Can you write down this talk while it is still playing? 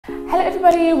Hello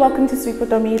everybody, welcome to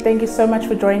speakvotomi. Thank you so much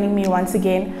for joining me once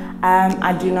again.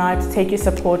 I do not take your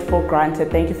support for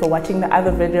granted. Thank you for watching the other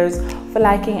videos, for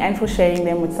liking and for sharing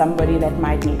them with somebody that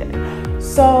might need it.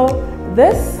 So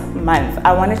this month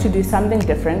I wanted to do something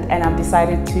different and I've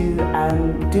decided to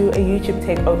do a YouTube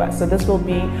takeover. So this will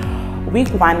be week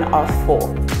 1 of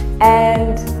 4.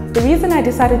 And the reason I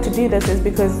decided to do this is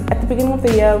because at the beginning of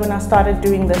the year when I started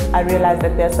doing this, I realized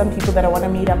that there are some people that I want to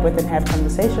meet up with and have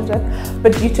conversations with,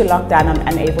 but due to lockdown, I'm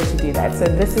unable to do that. So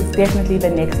this is definitely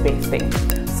the next big thing.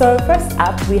 So first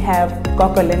up, we have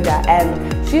Gogo Linda,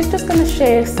 and she's just going to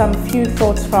share some few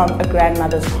thoughts from a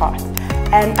grandmother's heart.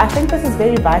 And I think this is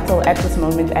very vital at this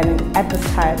moment and at this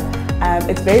time.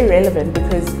 It's very relevant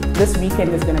because this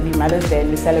weekend is going to be Mother's Day and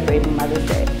we're celebrating Mother's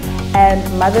Day.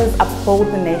 And mothers uphold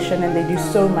the nation and they do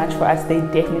so much for us. They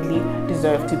definitely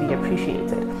deserve to be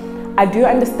appreciated. I do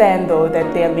understand though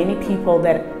that there are many people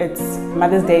that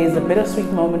Mother's Day is a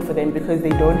bittersweet moment for them because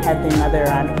they don't have their mother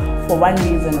around for one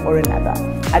reason or another.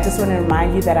 I just want to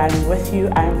remind you that I'm with you,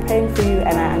 I'm praying for you,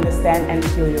 and I understand and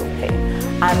feel your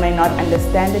pain. I may not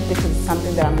understand it because it's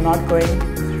something that I'm not going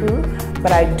through,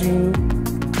 but I do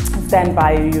stand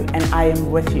by you and I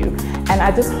am with you. And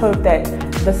I just hope that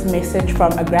this message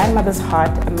from a grandmother's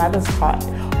heart, a mother's heart,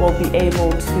 will be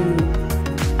able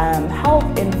to help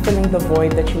in filling the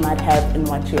void that you might have in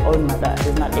what your own mother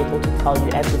is not able to tell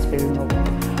you at this very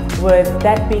moment. With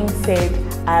that being said,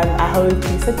 I hope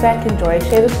you sit back, enjoy,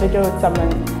 share this video with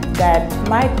someone that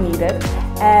might need it,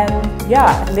 and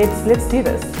yeah, let's do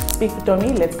this.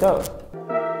 Speakvotomi, let's go.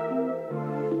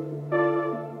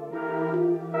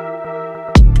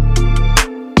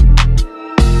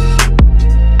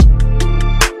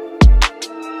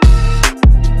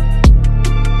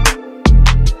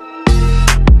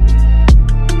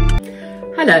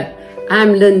 Hello,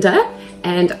 I'm Linda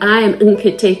and I am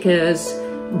Nkateka's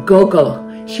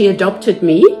Gogo. She adopted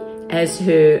me as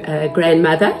her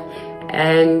grandmother,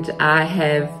 and I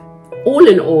have all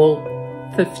in all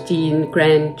 15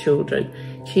 grandchildren.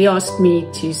 She asked me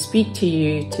to speak to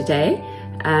you today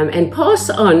and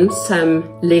pass on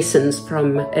some lessons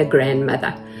from a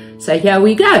grandmother. So here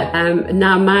we go.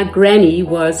 Now my granny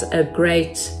was a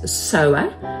great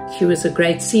sewer. She was a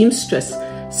great seamstress.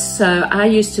 So I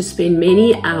used to spend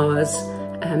many hours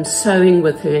sewing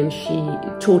with her, and she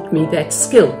taught me that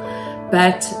skill.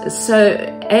 But so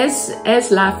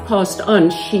as life passed on,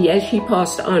 as she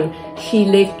passed on, she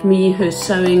left me her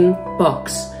sewing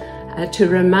box to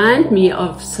remind me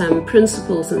of some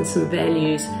principles and some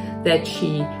values that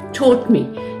she taught me.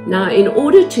 Now, in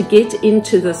order to get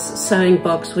into this sewing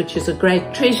box, which is a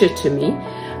great treasure to me,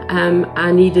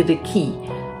 I needed a key.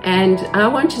 And I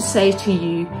want to say to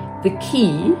you, the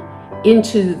key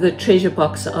into the treasure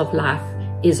box of life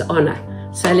is honor.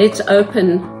 So let's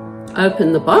open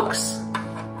the box,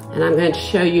 and I'm going to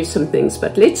show you some things,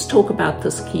 but let's talk about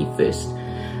this key first.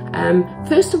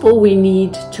 First of all, we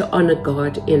need to honor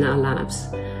God in our lives,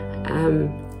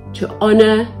 to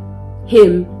honor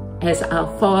Him as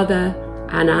our Father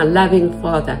and our loving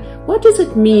Father. What does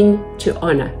it mean to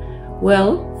honor?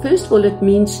 Well, first of all, it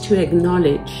means to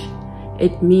acknowledge.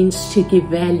 It means to give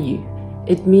value.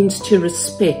 It means to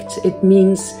respect. It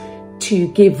means to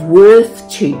give worth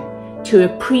to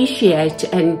appreciate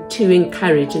and to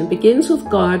encourage. And it begins with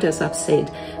God, as I've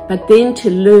said, but then to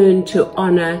learn to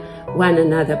honor one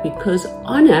another, because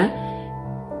honor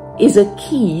is a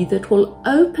key that will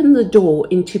open the door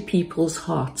into people's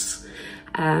hearts.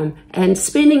 And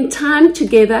spending time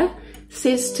together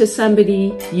says to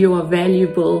somebody, you are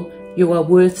valuable, you are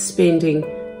worth spending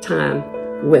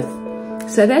time with.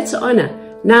 So that's honor.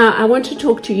 Now, I want to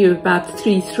talk to you about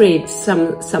 3 threads,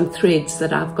 some threads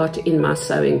that I've got in my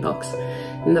sewing box.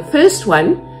 And the first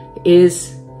one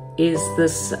is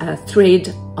this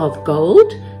thread of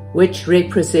gold, which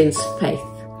represents faith.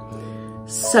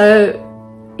 So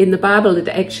in the Bible,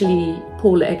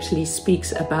 Paul actually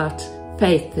speaks about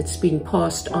faith that's been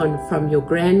passed on from your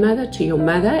grandmother to your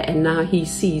mother, and now he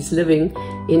sees living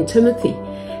in Timothy.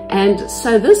 And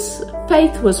so this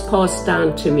faith was passed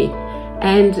down to me.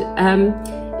 And,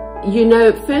 you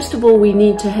know, first of all, we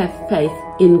need to have faith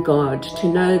in God, to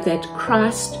know that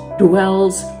Christ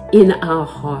dwells in our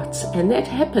hearts. And that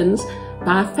happens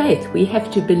by faith. We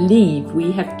have to believe,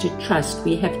 we have to trust,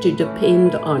 we have to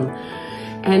depend on.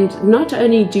 And not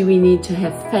only do we need to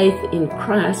have faith in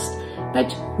Christ,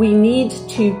 but we need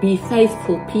to be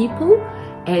faithful people,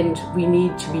 and we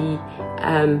need to be,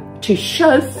 to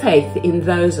show faith in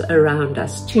those around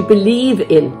us, to believe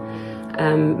in.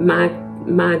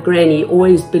 My granny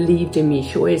always believed in me.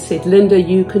 She always said, Linda,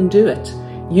 you can do it.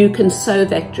 You can sew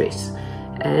that dress.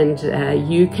 And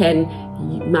you can,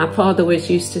 my father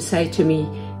always used to say to me,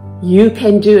 you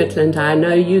can do it, Linda. I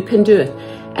know you can do it.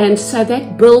 And so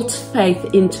that built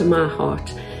faith into my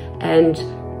heart, and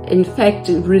in fact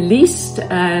released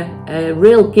a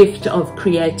real gift of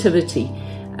creativity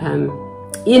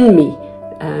in me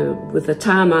with the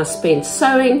time I spent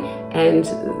sewing and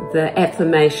the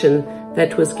affirmation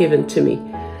that was given to me.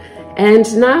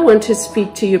 And now I want to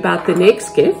speak to you about the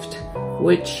next gift,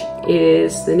 which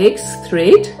is the next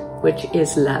thread, which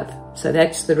is love. So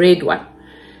that's the red one.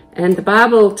 And the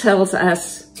Bible tells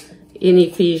us in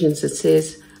Ephesians, it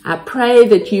says, I pray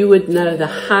that you would know the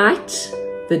height,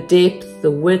 the depth,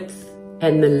 the width,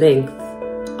 and the length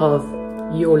of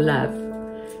your love,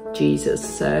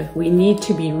 Jesus. So we need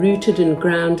to be rooted and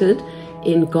grounded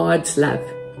in God's love.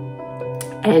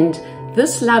 And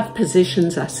this love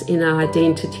positions us in our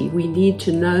identity. We need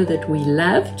to know that we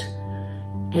loved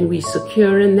and we're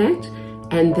secure in that,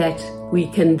 and that we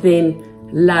can then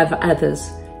love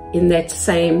others in that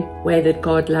same way that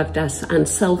God loved us,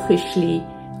 unselfishly,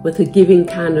 with a giving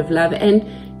kind of love,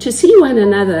 and to see one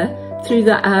another through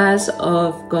the eyes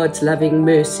of God's loving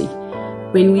mercy.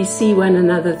 When we see one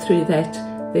another through that,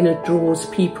 then it draws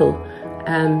people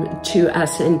to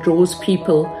us and draws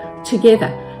people together.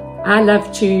 I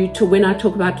love to when I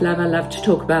talk about love, I love to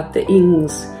talk about the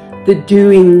ings, the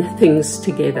doing things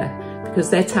together, because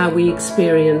that's how we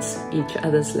experience each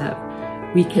other's love.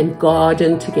 We can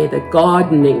garden together,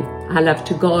 gardening. I love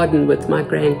to garden with my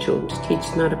grandchildren, to teach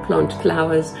them how to plant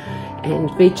flowers and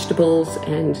vegetables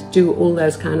and do all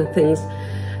those kind of things.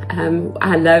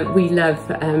 We love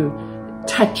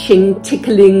touching,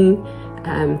 tickling,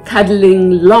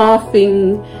 cuddling,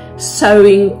 laughing,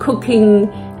 sewing, cooking,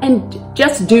 and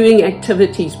just doing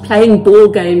activities, playing ball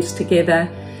games together.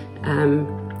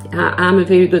 I'm a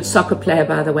very good soccer player,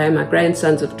 by the way. My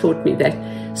grandsons have taught me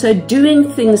that. So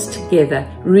doing things together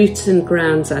roots and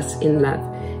grounds us in love.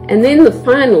 And then the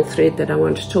final thread that I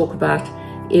want to talk about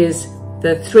is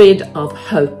the thread of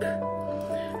hope.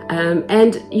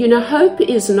 And you know, hope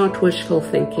is not wishful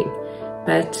thinking,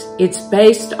 but it's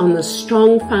based on the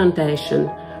strong foundation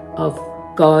of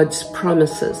God's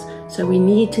promises. So we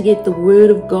need to get the Word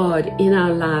of God in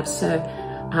our lives so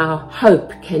our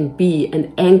hope can be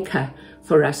an anchor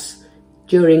for us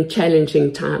during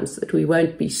challenging times, that we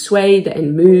won't be swayed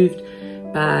and moved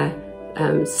by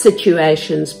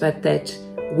situations, but that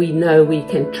we know we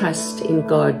can trust in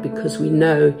God because we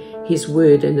know His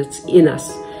Word and it's in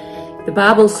us. The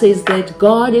Bible says that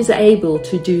God is able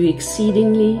to do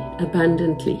exceedingly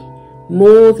abundantly,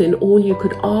 more than all you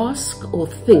could ask or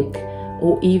think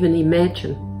or even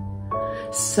imagine.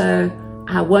 So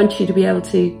I want you to be able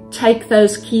to take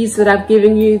those keys that I've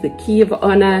given you, the key of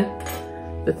honor,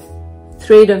 the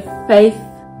thread of faith,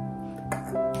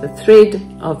 the thread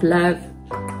of love,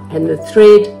 and the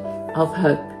thread of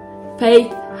hope.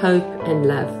 Faith, hope, and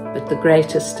love, but the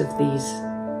greatest of these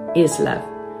is love.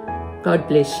 God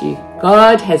bless you.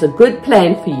 God has a good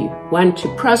plan for you, one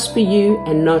to prosper you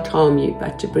and not harm you,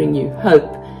 but to bring you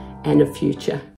hope and a future.